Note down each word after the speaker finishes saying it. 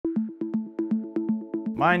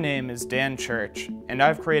My name is Dan Church, and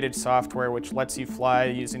I've created software which lets you fly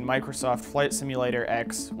using Microsoft Flight Simulator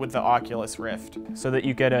X with the Oculus Rift, so that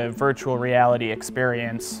you get a virtual reality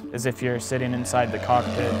experience as if you're sitting inside the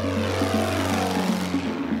cockpit.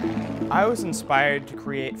 I was inspired to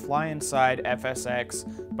create FlyInside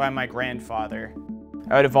FSX by my grandfather.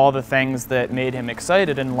 Out of all the things that made him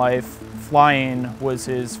excited in life, flying was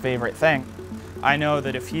his favorite thing. I know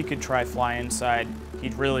that if he could try FlyInside,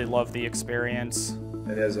 he'd really love the experience.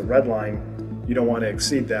 And as a red line, you don't want to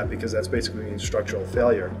exceed that because that's basically structural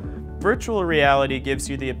failure. Virtual reality gives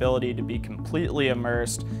you the ability to be completely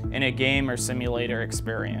immersed in a game or simulator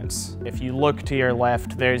experience. If you look to your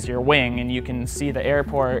left, there's your wing, and you can see the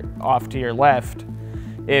airport off to your left.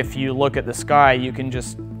 If you look at the sky, you can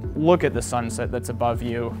just look at the sunset that's above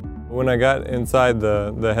you. When I got inside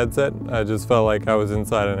the headset, I just felt like I was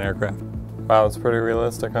inside an aircraft. Wow, it's pretty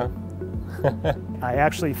realistic, huh? I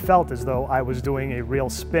actually felt as though I was doing a real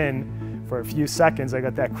spin. For a few seconds, I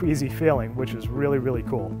got that queasy feeling, which is really, really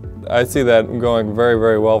cool. I see that going very,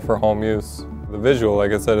 very well for home use. The visual,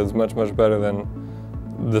 like I said, is much, much better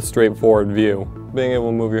than the straightforward view. Being able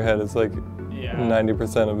to move your head is like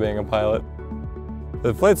 90% of being a pilot.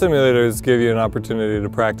 The flight simulators give you an opportunity to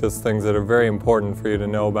practice things that are very important for you to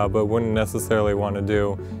know about, but wouldn't necessarily want to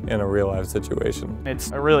do in a real-life situation. It's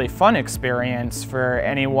a really fun experience for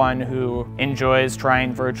anyone who enjoys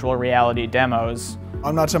trying virtual reality demos.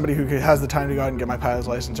 I'm not somebody who has the time to go out and get my pilot's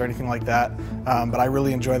license or anything like that, but I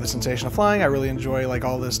really enjoy the sensation of flying. I really enjoy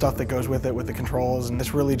all the stuff that goes with it, with the controls, and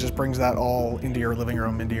this really just brings that all into your living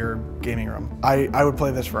room, into your gaming room. I would play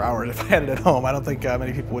this for hours if I had it at home. I don't think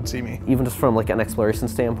many people would see me. Even just from an exploration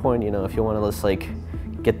standpoint, if you want to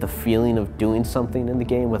just get the feeling of doing something in the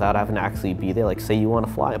game without having to actually be there, say you want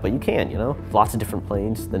to fly it, but you can, Lots of different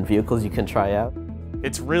planes and vehicles you can try out.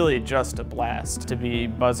 It's really just a blast to be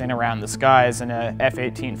buzzing around the skies in a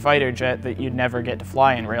F-18 fighter jet that you'd never get to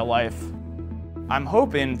fly in real life. I'm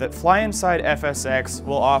hoping that FlyInside FSX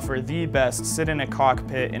will offer the best sit in a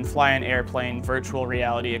cockpit and fly an airplane virtual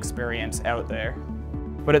reality experience out there.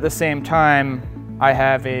 But at the same time, I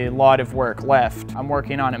have a lot of work left. I'm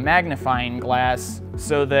working on a magnifying glass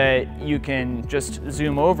so that you can just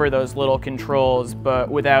zoom over those little controls but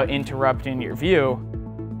without interrupting your view.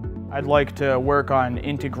 I'd like to work on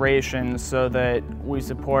integration so that we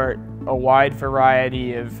support a wide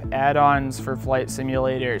variety of add-ons for flight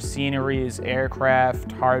simulators, sceneries,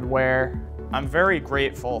 aircraft, hardware. I'm very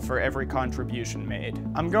grateful for every contribution made.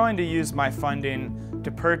 I'm going to use my funding to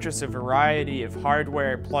purchase a variety of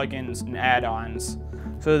hardware, plugins, and add-ons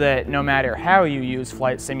so that no matter how you use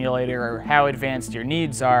Flight Simulator or how advanced your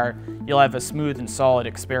needs are, you'll have a smooth and solid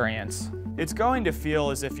experience. It's going to feel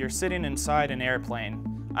as if you're sitting inside an airplane.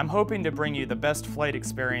 I'm hoping to bring you the best flight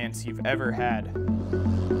experience you've ever had.